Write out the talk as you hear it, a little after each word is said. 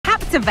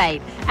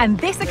activate, and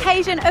this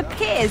occasion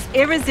appears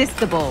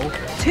irresistible.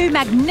 Two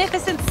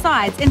magnificent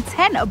sides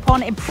intent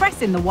upon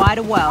impressing the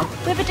wider world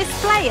with a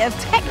display of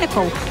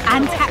technical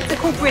and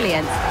tactical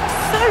brilliance.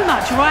 So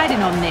much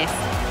riding on this.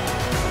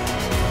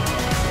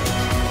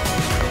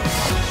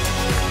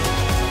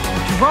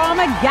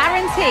 Drama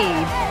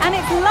guaranteed, and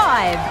it's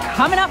live,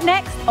 coming up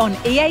next on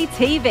EA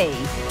TV.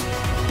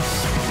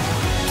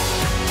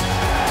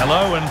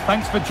 Hello and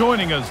thanks for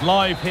joining us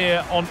live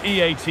here on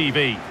EA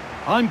TV.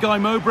 I'm Guy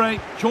Mowbray,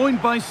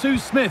 joined by Sue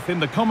Smith in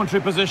the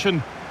commentary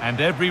position,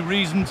 and every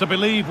reason to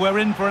believe we're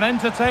in for an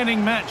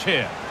entertaining match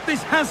here.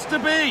 This has to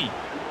be!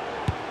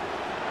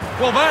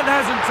 Well, that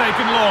hasn't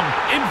taken long.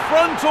 In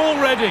front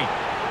already.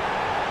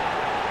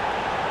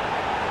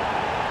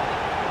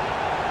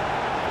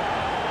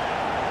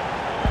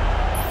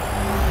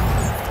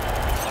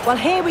 Well,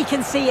 here we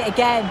can see it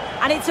again,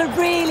 and it's a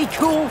really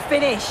cool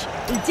finish.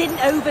 He didn't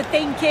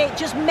overthink it,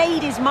 just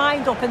made his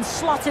mind up and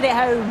slotted it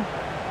home.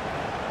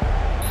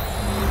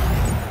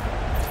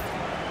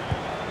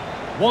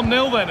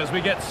 1-0 then as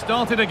we get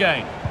started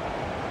again.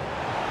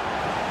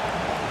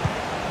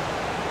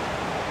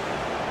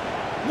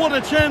 What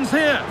a chance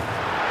here.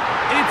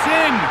 It's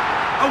in.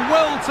 A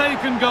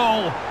well-taken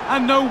goal,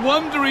 and no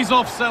wonder he's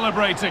off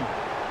celebrating.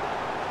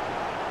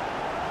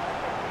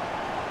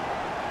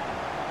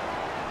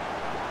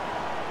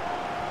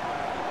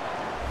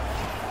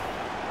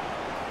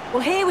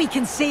 Well, here we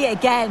can see it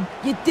again.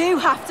 You do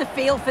have to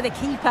feel for the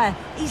keeper.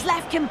 He's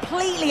left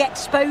completely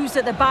exposed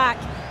at the back,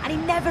 and he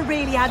never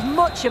really had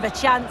much of a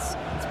chance.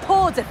 It's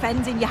poor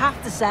defending, you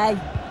have to say.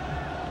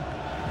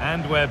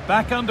 And we're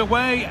back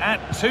underway at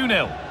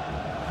 2-0.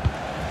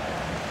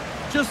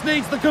 Just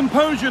needs the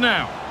composure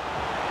now.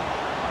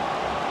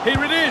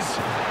 Here it is.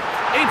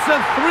 It's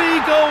a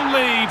 3-goal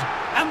lead,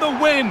 and the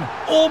win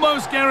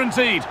almost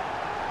guaranteed.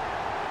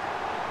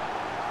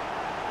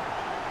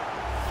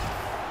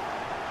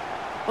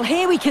 Well,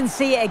 here we can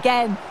see it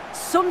again.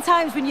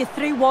 Sometimes when you're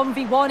through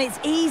 1v1, it's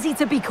easy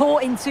to be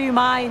caught in two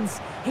minds.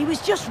 He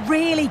was just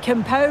really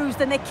composed,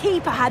 and the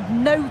keeper had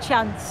no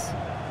chance.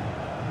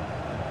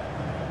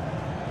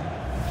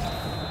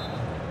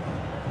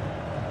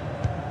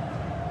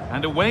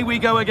 And away we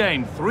go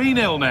again,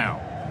 3-0 now.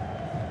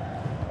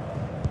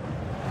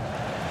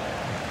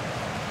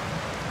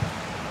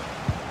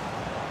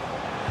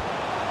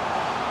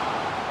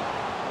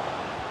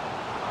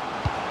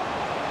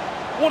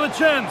 What a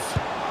chance!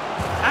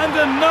 And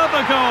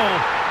another goal!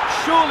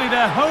 Surely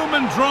they're home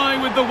and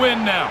dry with the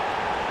win now.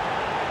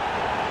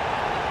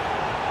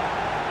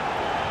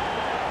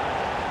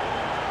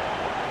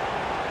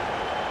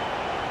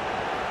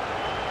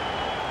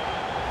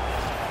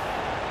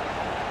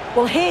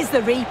 Well, here's the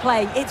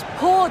replay. It's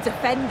poor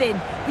defending,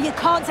 but you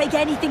can't take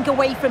anything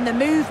away from the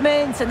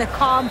movement and the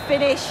calm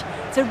finish.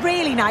 It's a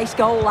really nice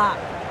goal, that.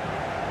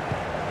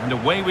 And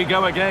away we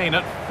go again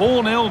at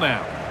 4-0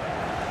 now.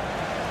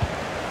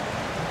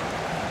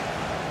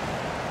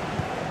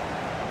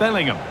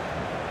 Bellingham.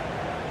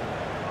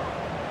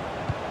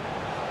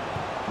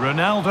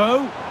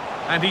 Ronaldo.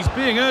 And he's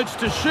being urged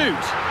to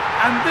shoot.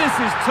 And this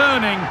is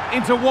turning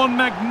into one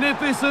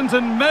magnificent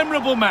and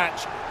memorable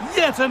match.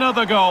 Yet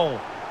another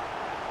goal.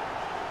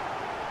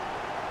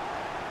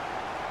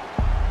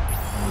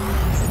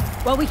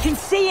 Well, we can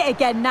see it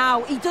again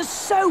now. He does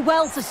so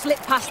well to slip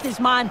past his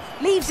man,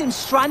 leaves him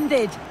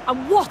stranded.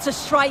 And what a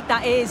strike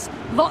that is.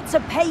 Lots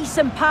of pace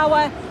and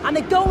power, and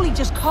the goalie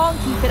just can't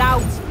keep it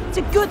out. It's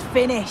a good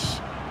finish.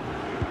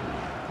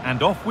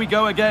 And off we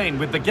go again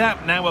with the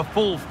gap now a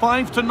full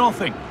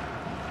 5-0.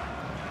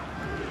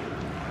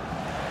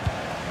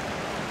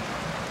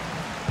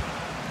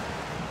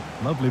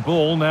 Lovely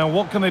ball, now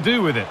what can they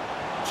do with it?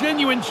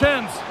 Genuine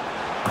chance.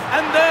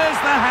 And there's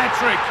the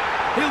hat-trick.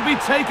 He'll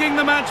be taking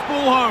the match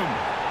ball home.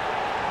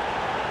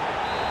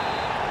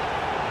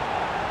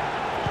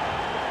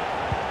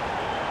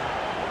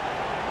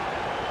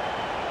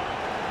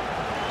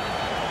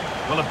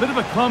 Well, a bit of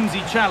a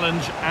clumsy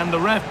challenge, and the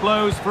ref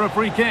blows for a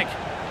free kick.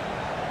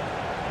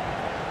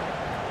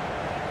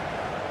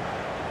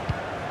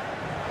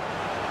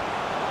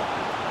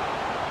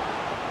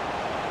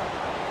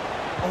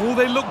 Oh,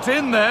 they looked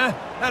in there.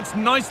 That's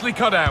nicely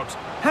cut out.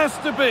 Has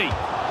to be.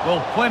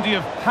 Well, plenty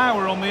of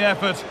power on the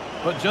effort,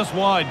 but just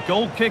wide.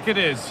 Goal kick it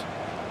is.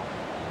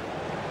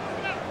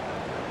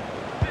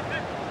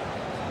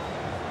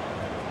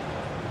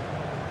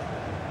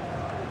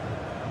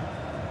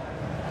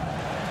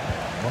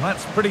 Well,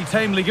 that's pretty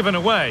tamely given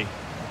away.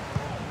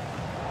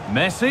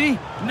 Messi,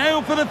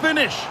 now for the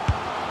finish.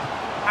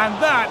 And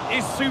that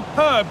is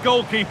superb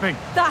goalkeeping.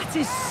 That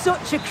is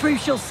such a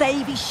crucial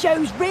save. He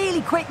shows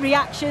really quick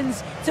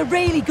reactions. It's a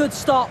really good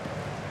stop.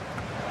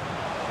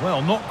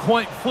 Well, not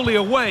quite fully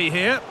away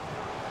here.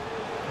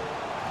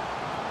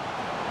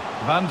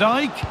 Van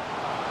Dijk.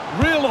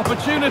 Real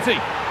opportunity.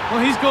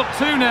 Well, he's got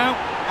two now,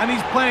 and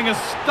he's playing a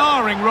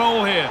starring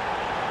role here.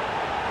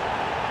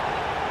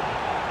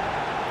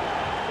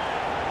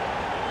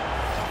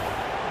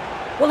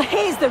 Well,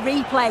 here's the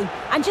replay,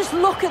 and just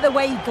look at the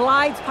way he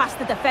glides past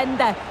the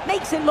defender.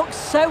 Makes it look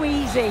so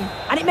easy,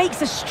 and it makes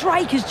the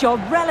striker's job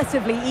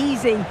relatively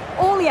easy.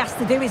 All he has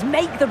to do is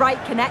make the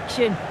right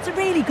connection. It's a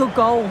really good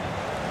goal.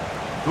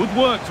 Good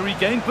work to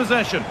regain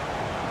possession.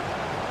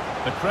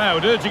 The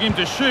crowd urging him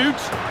to shoot.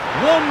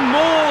 One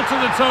more to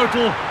the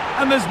total,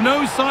 and there's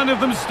no sign of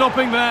them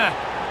stopping there.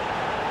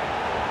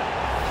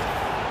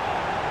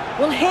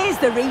 Well, here's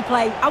the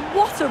replay, and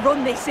what a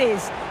run this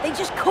is. They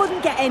just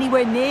couldn't get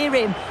anywhere near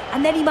him,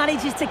 and then he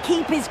manages to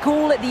keep his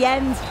cool at the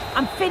end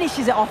and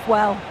finishes it off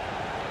well.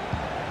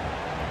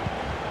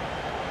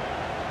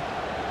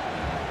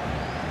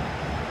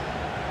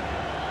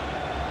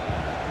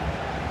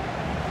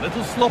 A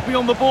little sloppy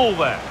on the ball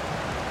there.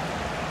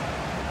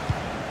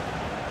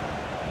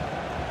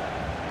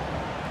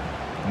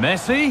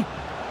 Messi,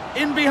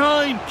 in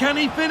behind, can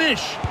he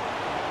finish?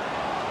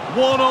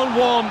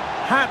 One-on-one,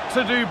 had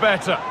to do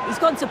better. He's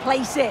gone to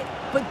place it,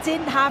 but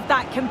didn't have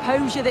that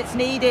composure that's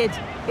needed.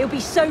 He'll be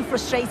so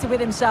frustrated with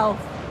himself.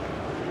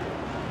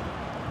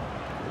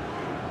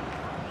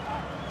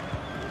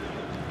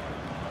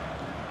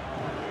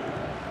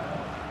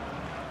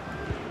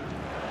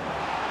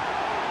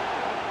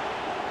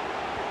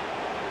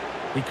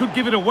 He could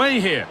give it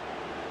away here.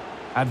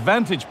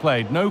 Advantage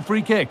played, no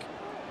free kick.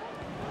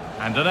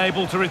 And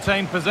unable to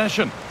retain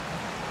possession.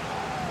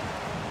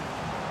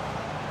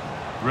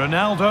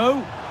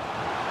 Ronaldo.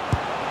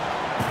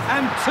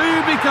 And 2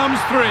 becomes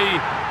 3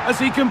 as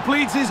he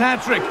completes his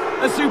hat-trick.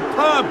 A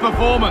superb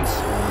performance.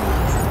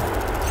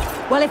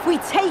 Well, if we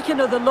take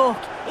another look,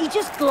 he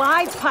just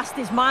glides past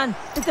his man.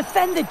 The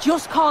defender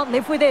just can't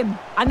live with him.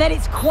 And then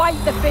it's quite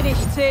the finish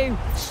too.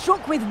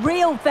 Struck with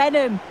real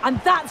venom, and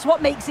that's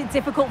what makes it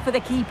difficult for the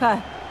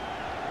keeper.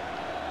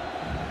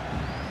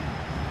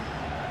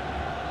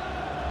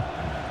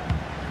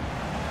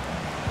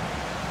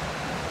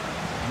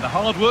 And the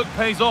hard work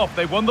pays off.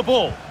 They won the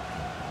ball.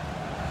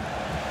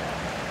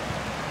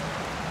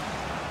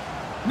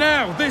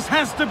 Now, this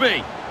has to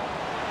be.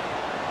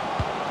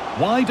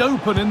 Wide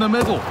open in the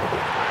middle.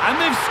 And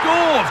they've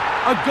scored!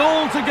 A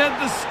goal to get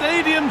the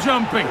stadium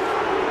jumping.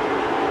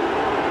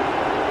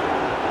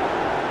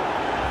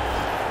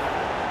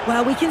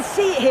 Well, we can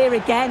see it here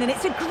again, and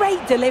it's a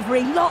great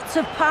delivery. Lots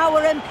of power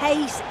and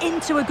pace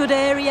into a good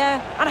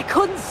area. And I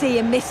couldn't see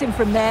him missing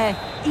from there.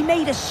 He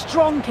made a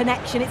strong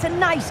connection. It's a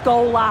nice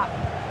goal, that.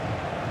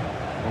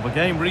 Well, the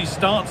game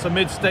restarts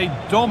amidst a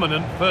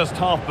dominant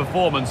first-half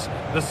performance.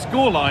 The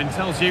scoreline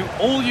tells you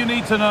all you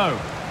need to know.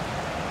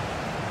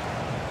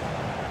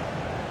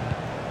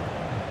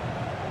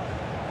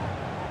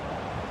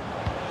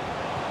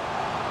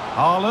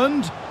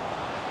 Haaland.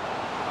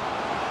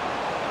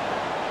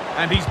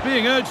 And he's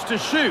being urged to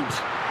shoot.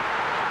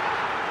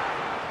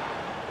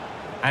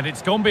 And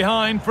it's gone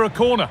behind for a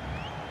corner.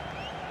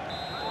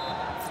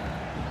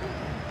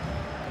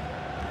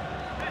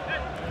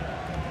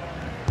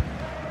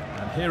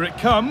 And here it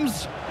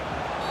comes.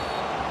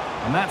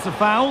 And that's a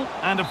foul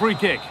and a free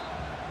kick.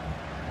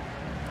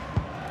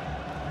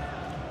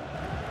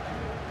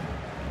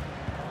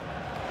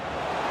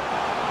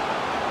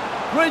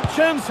 Great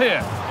chance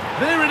here.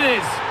 There it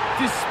is.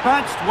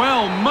 Dispatched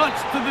well, much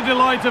to the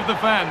delight of the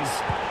fans.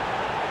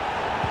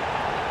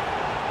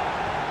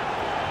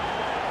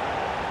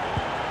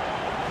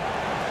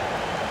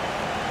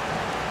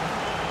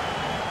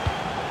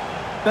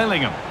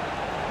 Bellingham.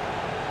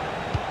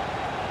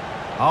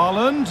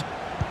 Haaland.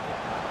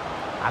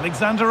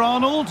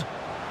 Alexander-Arnold.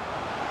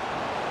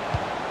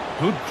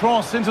 Good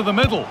cross into the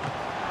middle.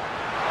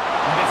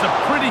 And it's a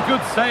pretty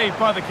good save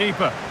by the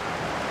keeper.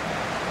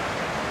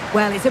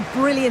 Well, it's a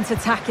brilliant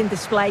attacking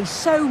display.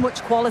 So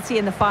much quality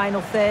in the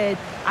final third.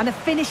 And the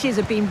finishes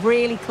have been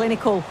really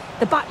clinical.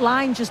 The back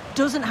line just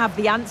doesn't have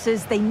the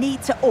answers. They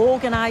need to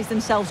organise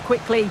themselves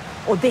quickly,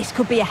 or this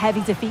could be a heavy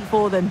defeat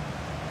for them.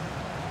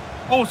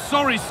 Oh,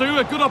 sorry, Sue,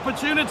 a good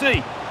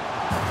opportunity.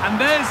 And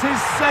there's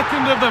his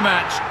second of the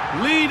match,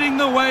 leading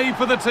the way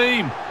for the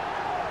team.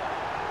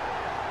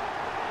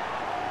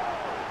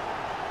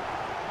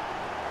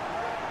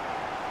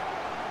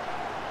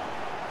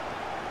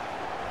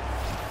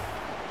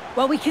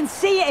 Well, we can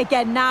see it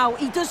again now.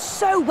 He does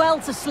so well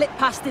to slip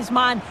past his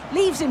man,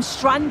 leaves him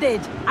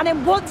stranded. And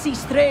then once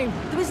he's through,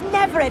 there was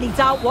never any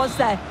doubt, was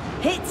there?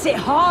 Hits it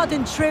hard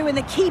and true, and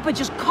the keeper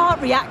just can't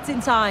react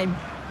in time.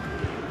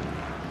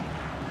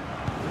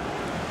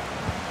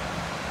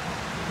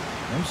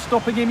 No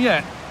stopping him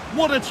yet.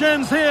 What a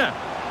chance here.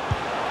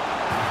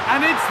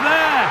 And it's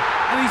there.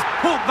 And he's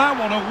put that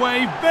one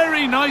away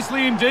very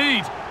nicely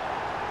indeed.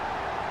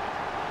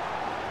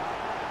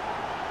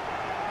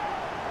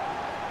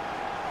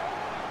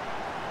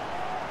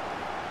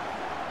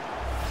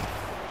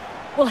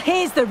 Well,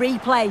 here's the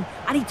replay,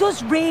 and he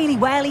does really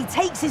well. He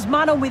takes his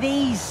man on with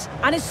ease.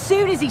 And as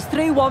soon as he's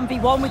through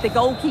 1v1 with the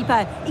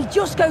goalkeeper, he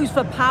just goes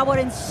for power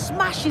and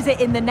smashes it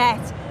in the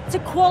net. It's a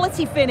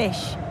quality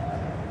finish.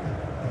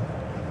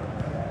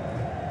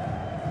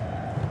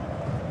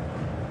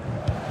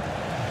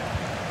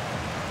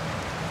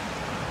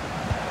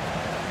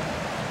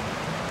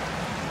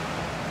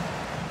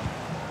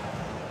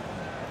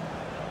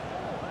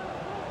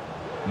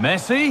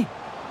 Messi.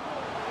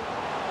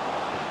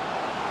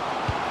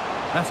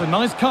 That's a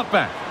nice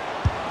cutback.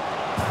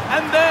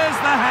 And there's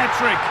the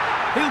hat-trick.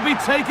 He'll be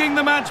taking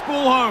the match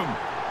ball home.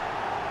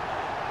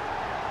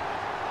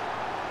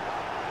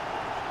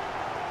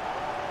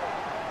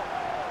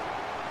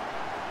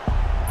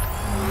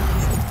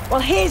 Well,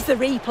 here's the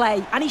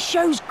replay, and he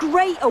shows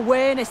great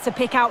awareness to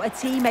pick out a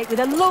teammate with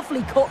a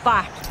lovely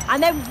cutback.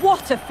 And then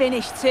what a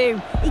finish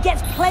too. He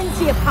gets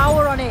plenty of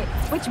power on it,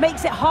 which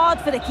makes it hard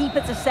for the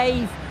keeper to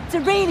save. It's a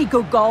really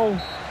good goal.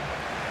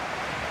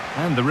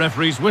 And the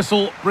referee's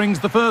whistle brings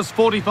the first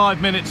 45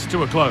 minutes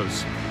to a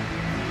close.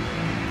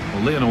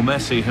 Well, Lionel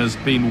Messi has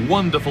been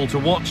wonderful to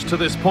watch to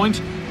this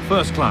point.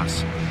 First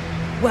class.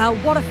 Well,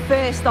 what a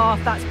first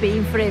half that's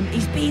been for him.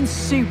 He's been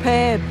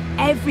superb.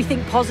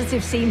 Everything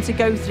positive seemed to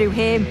go through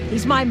him.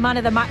 He's my man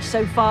of the match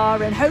so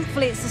far, and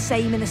hopefully it's the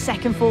same in the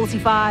second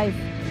 45.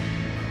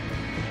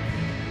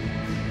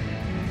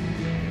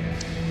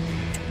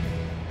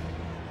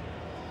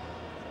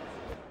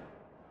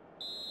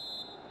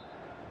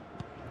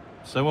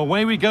 So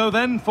away we go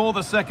then for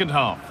the second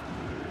half.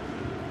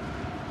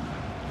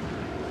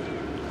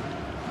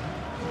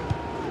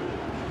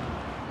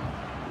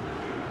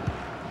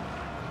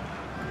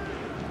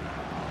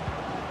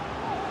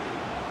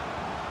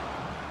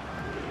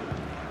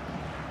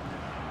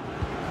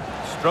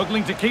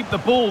 Struggling to keep the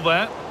ball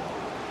there.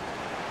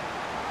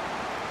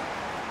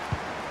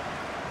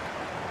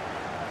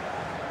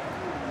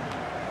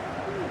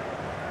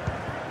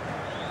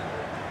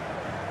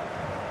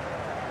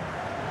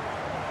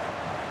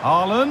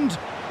 Haaland.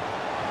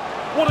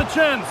 What a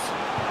chance!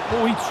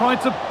 Oh, he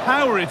tried to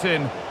power it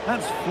in.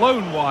 That's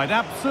flown wide,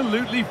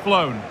 absolutely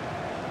flown.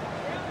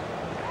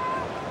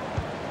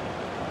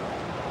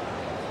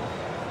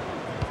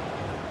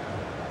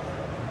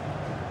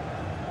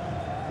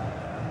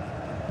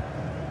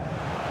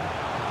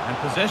 And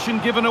possession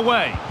given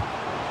away.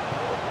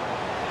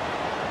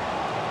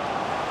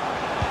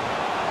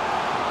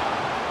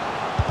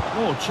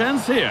 Oh,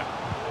 chance here.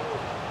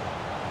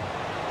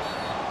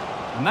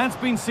 And that's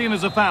been seen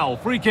as a foul.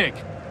 Free kick.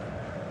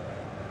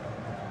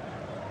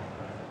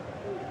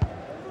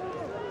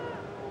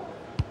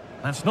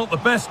 That's not the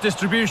best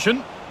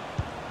distribution.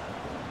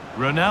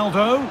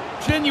 Ronaldo.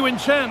 Genuine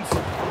chance.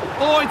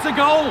 Oh, it's a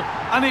goal.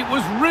 And it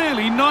was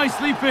really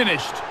nicely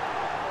finished.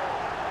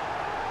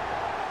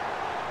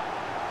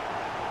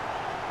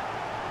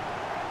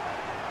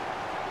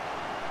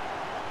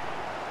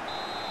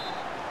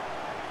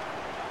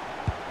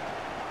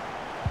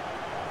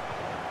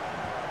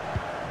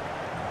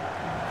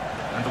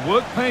 And the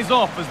work pays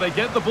off as they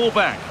get the ball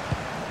back.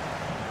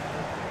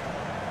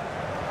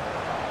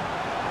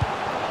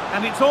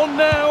 And it's on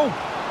now.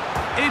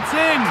 It's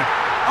in.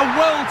 A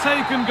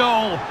well-taken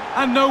goal.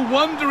 And no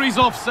wonder he's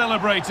off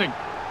celebrating.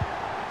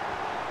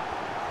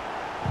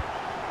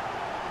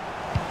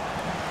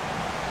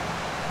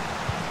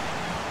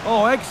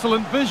 Oh,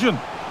 excellent vision.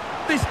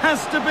 This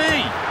has to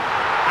be.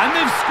 And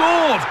they've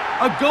scored.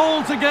 A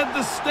goal to get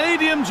the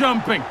stadium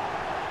jumping.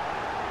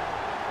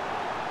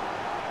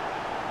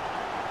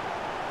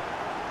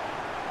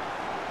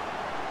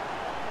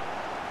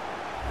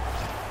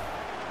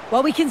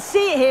 Well, we can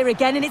see it here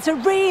again, and it's a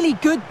really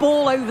good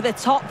ball over the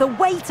top. The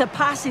way to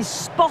pass is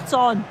spot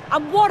on.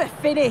 And what a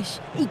finish.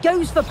 He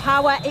goes for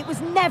power. It was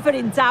never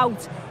in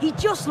doubt. He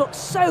just looks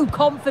so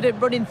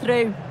confident running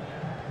through.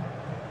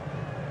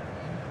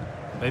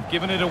 They've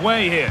given it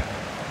away here.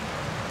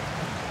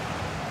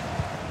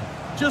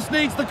 Just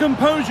needs the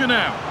composure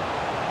now.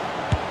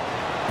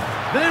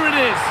 There it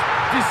is.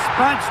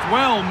 Dispatched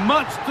well,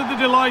 much to the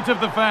delight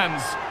of the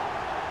fans.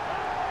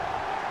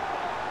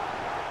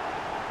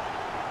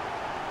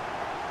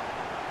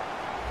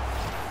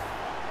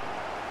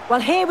 Well,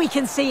 here we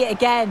can see it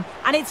again,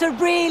 and it's a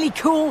really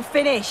cool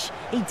finish.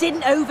 He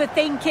didn't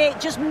overthink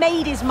it, just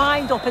made his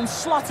mind up and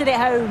slotted it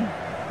home.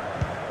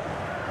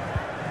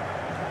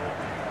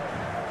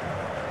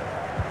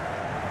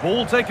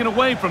 Ball taken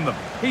away from them.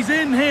 He's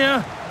in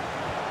here.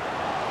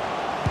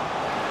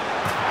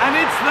 And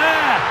it's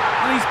there.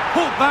 And he's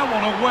put that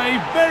one away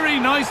very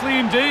nicely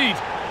indeed.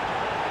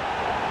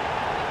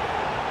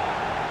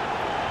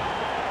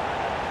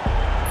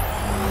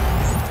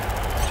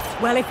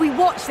 Well, if we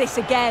watch this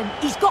again,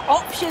 he's got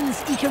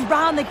options. He can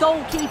round the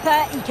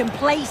goalkeeper, he can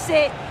place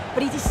it,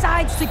 but he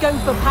decides to go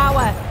for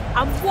power.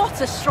 And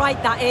what a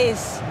strike that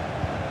is.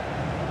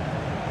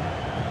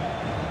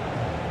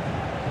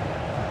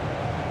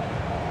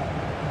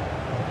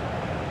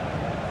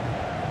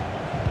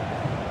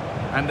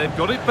 And they've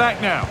got it back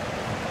now.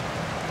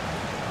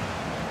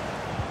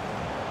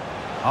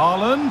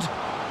 Haaland.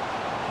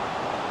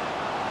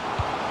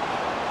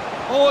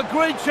 Oh, a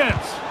great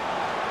chance.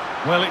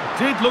 Well, it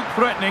did look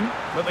threatening,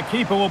 but the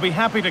keeper will be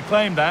happy to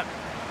claim that.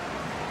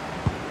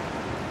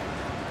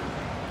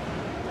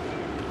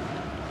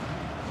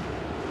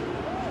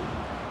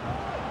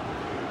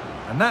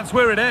 And that's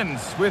where it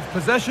ends, with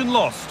possession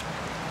lost.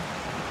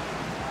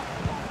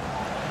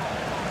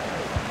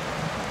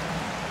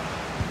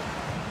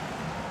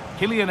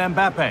 Kylian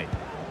Mbappe.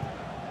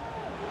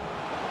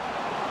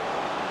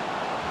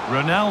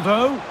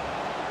 Ronaldo.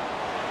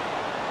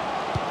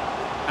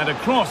 And a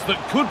cross that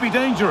could be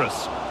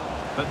dangerous.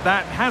 But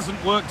that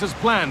hasn't worked as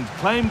planned,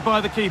 claimed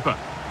by the keeper.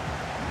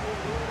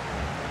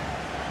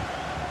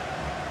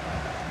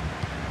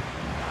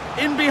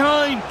 In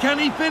behind, can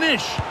he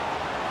finish?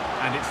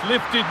 And it's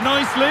lifted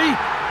nicely.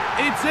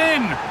 It's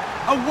in.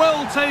 A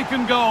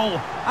well-taken goal.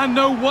 And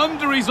no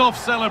wonder he's off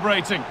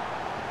celebrating.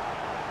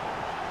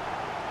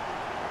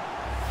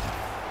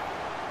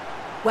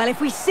 Well,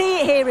 if we see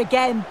it here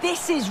again,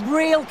 this is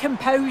real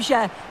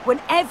composure. When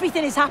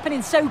everything is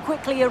happening so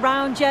quickly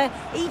around you,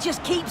 he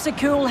just keeps a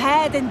cool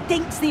head and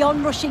dinks the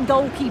onrushing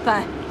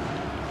goalkeeper.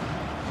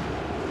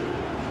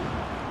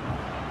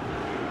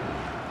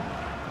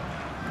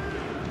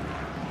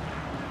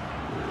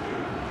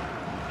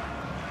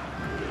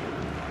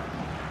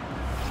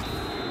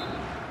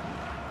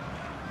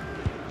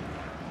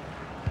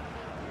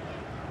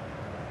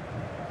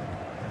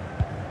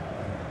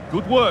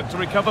 Good work to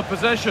recover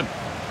possession.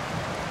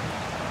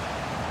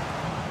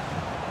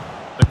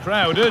 The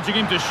crowd urging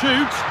him to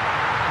shoot.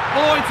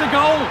 Oh, it's a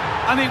goal!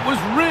 And it was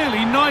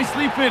really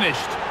nicely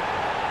finished.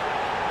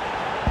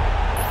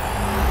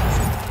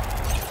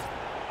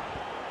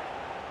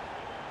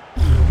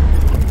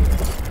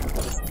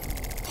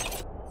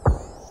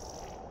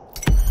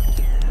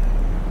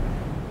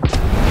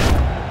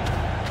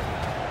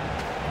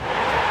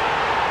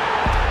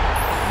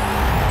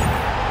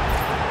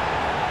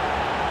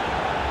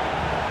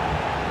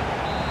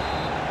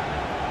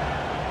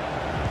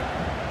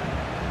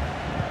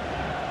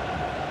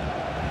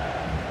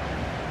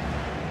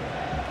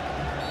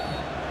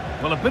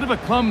 Well, a bit of a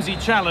clumsy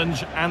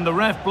challenge, and the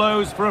ref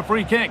blows for a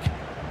free kick.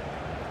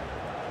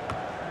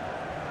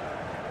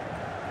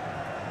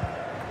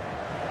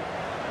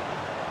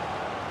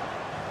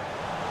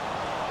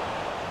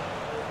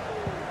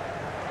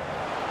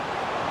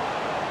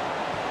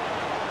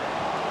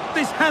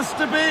 This has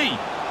to be.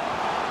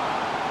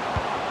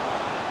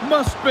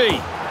 Must be.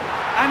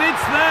 And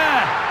it's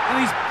there. And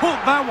he's put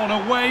that one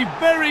away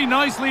very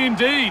nicely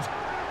indeed.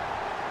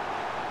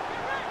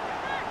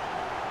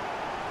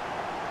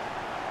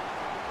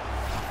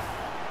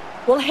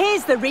 Well,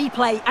 here's the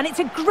replay, and it's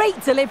a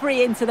great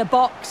delivery into the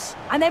box.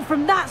 And then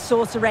from that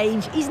sort of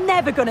range, he's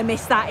never going to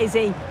miss that, is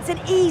he? It's an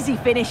easy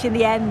finish in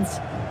the end.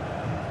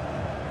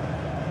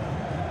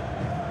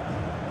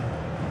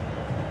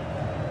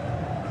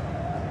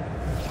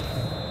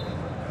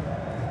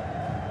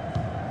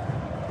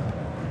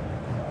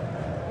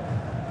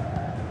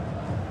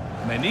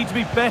 And they need to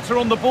be better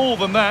on the ball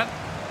than that.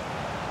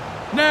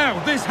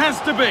 Now, this has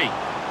to be.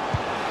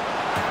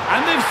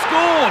 And they've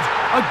scored!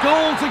 A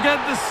goal to get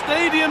the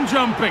stadium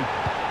jumping.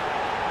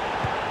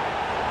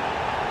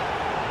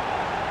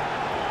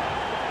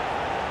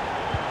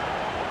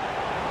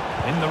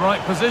 In the right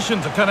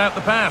position to cut out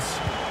the pass.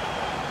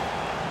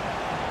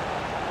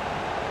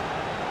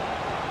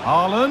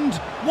 Haaland,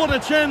 what a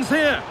chance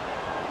here.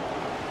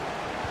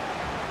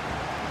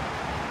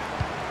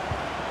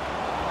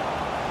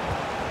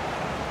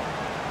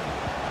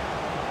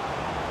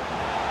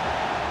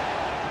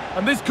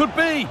 And this could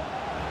be.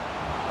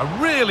 A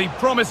really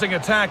promising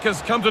attack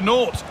has come to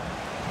naught.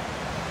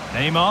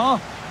 Neymar.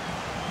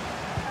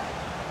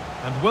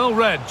 And well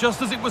read,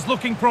 just as it was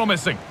looking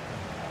promising.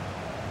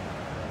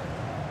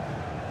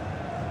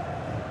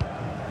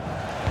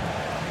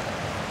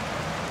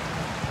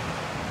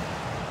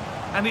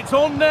 And it's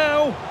on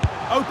now.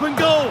 Open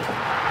goal.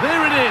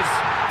 There it is.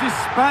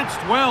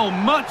 Dispatched well,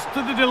 much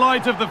to the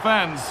delight of the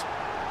fans.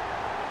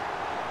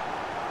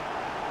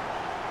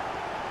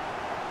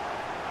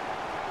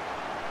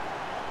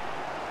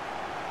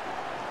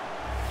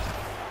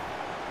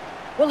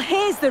 Well,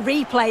 here's the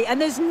replay, and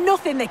there's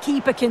nothing the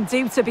keeper can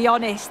do, to be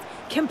honest.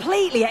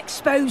 Completely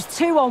exposed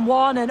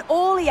 2-on-1, and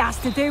all he has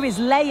to do is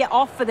lay it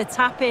off for the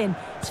tap-in.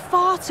 It's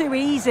far too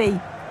easy.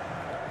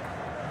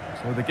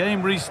 So the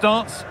game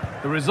restarts,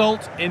 the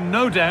result in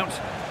no doubt,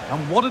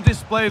 and what a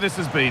display this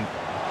has been.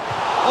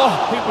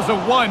 Oh, it was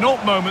a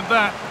why-not moment,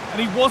 that,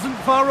 and he wasn't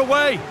far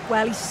away.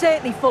 Well, he's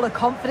certainly full of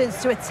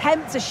confidence to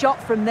attempt a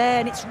shot from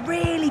there, and it's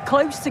really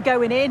close to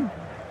going in.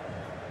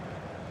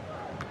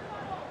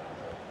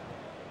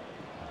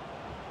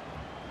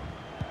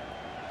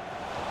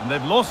 And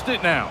they've lost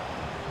it now.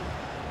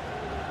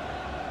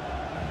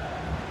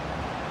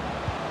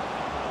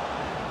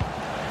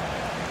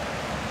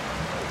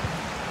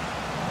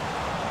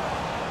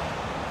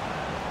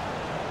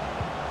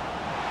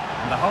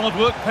 And the hard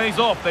work pays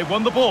off. They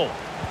won the ball.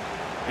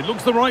 It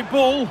looks the right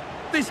ball.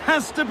 This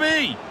has to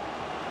be.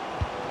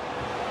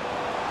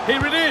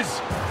 Here it is.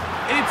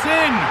 It's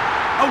in.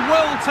 A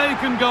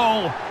well-taken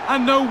goal.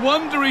 And no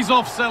wonder he's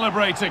off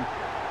celebrating.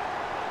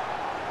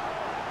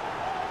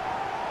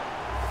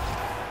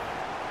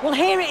 Well,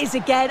 here it is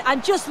again,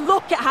 and just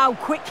look at how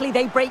quickly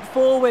they break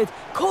forward,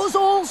 cause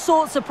all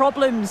sorts of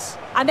problems.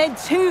 And then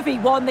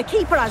 2v1, the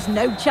keeper has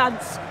no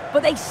chance,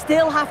 but they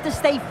still have to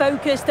stay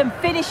focused and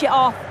finish it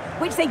off,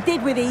 which they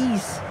did with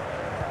ease.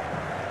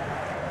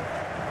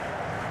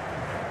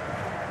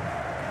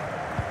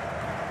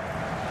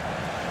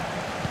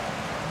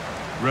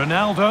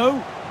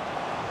 Ronaldo.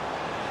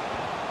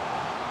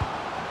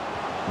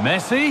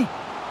 Messi.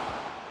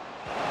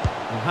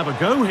 We'll have a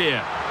go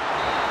here.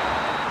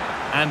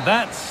 And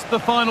that's the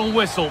final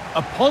whistle.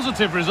 A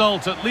positive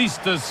result, at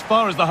least as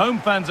far as the home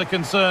fans are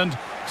concerned.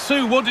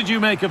 Sue, what did you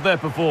make of their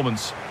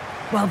performance?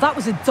 Well, that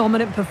was a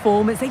dominant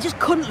performance. They just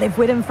couldn't live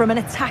with him from an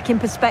attacking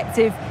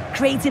perspective.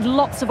 Created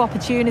lots of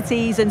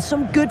opportunities and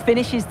some good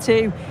finishes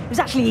too. It was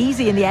actually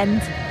easy in the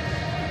end.